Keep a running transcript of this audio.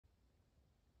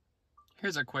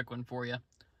Here's a quick one for you.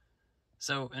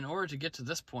 So in order to get to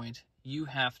this point, you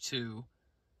have to,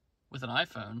 with an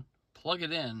iPhone, plug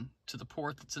it in to the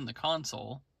port that's in the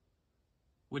console,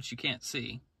 which you can't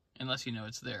see unless you know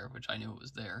it's there, which I knew it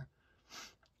was there.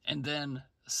 And then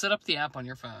set up the app on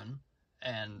your phone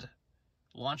and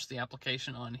launch the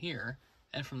application on here.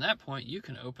 And from that point, you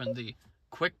can open the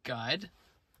quick guide,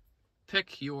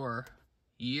 pick your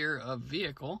year of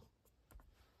vehicle,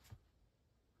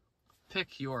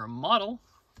 pick your model,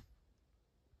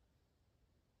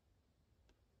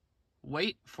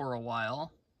 wait for a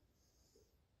while,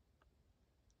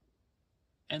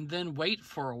 and then wait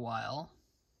for a while,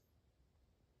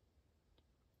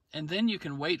 and then you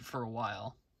can wait for a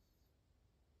while,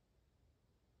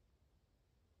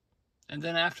 and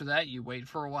then after that you wait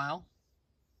for a while,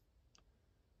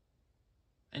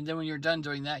 and then when you're done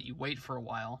doing that you wait for a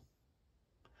while.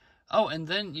 Oh, and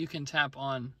then you can tap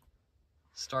on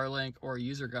Starlink or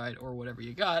user guide or whatever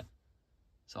you got.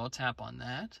 So I'll tap on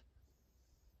that.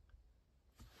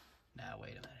 Now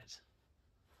wait a minute,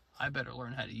 I better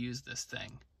learn how to use this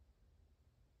thing.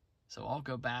 So I'll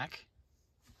go back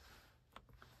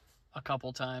a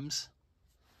couple times,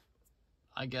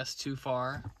 I guess too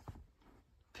far,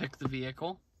 pick the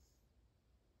vehicle,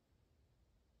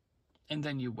 and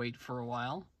then you wait for a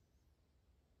while,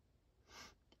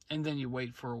 and then you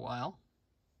wait for a while,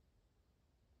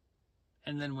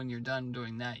 and then when you're done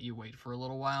doing that, you wait for a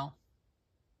little while,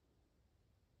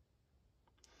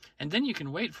 and then you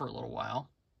can wait for a little while.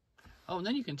 Oh, and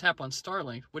then you can tap on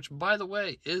Starlink, which, by the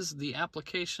way, is the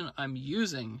application I'm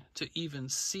using to even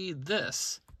see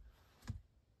this.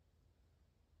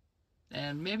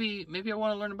 And maybe I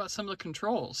want to learn about some of the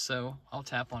controls, so I'll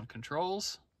tap on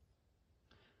controls.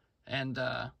 And,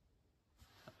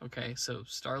 okay, so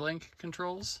Starlink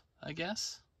controls, I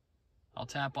guess. I'll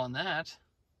tap on that.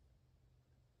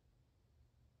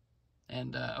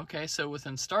 And, okay, so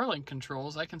within Starlink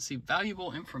controls, I can see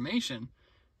valuable information,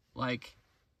 like,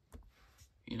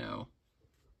 you know,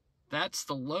 that's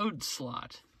the load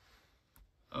slot.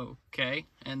 Okay,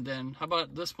 and then how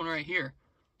about this one right here?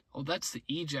 Oh, that's the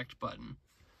eject button,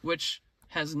 which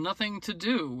has nothing to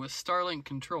do with Starlink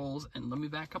controls. And let me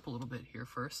back up a little bit here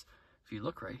first. If you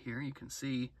look right here, you can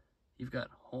see you've got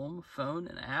home, phone,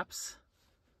 and apps.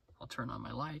 I'll turn on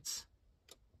my lights.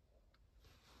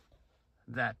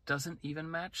 That doesn't even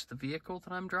match the vehicle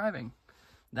that I'm driving.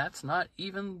 That's not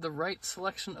even the right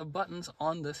selection of buttons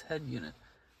on this head unit.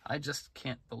 I just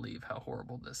can't believe how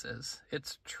horrible this is.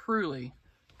 It's truly,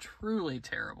 truly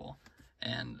terrible.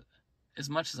 And as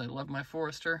much as I love my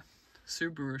Forester,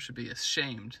 Subaru should be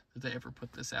ashamed that they ever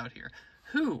put this out here.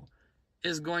 Who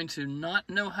is going to not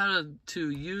know how to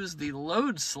use the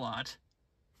load slot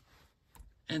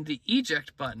and the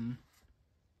eject button,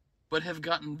 but have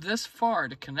gotten this far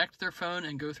to connect their phone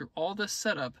and go through all this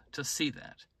setup to see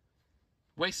that?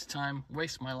 Waste of time,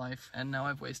 waste my life, and now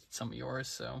I've wasted some of yours,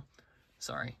 so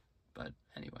sorry. But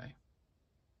anyway,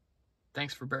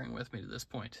 thanks for bearing with me to this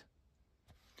point.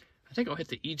 I think I'll hit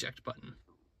the eject button.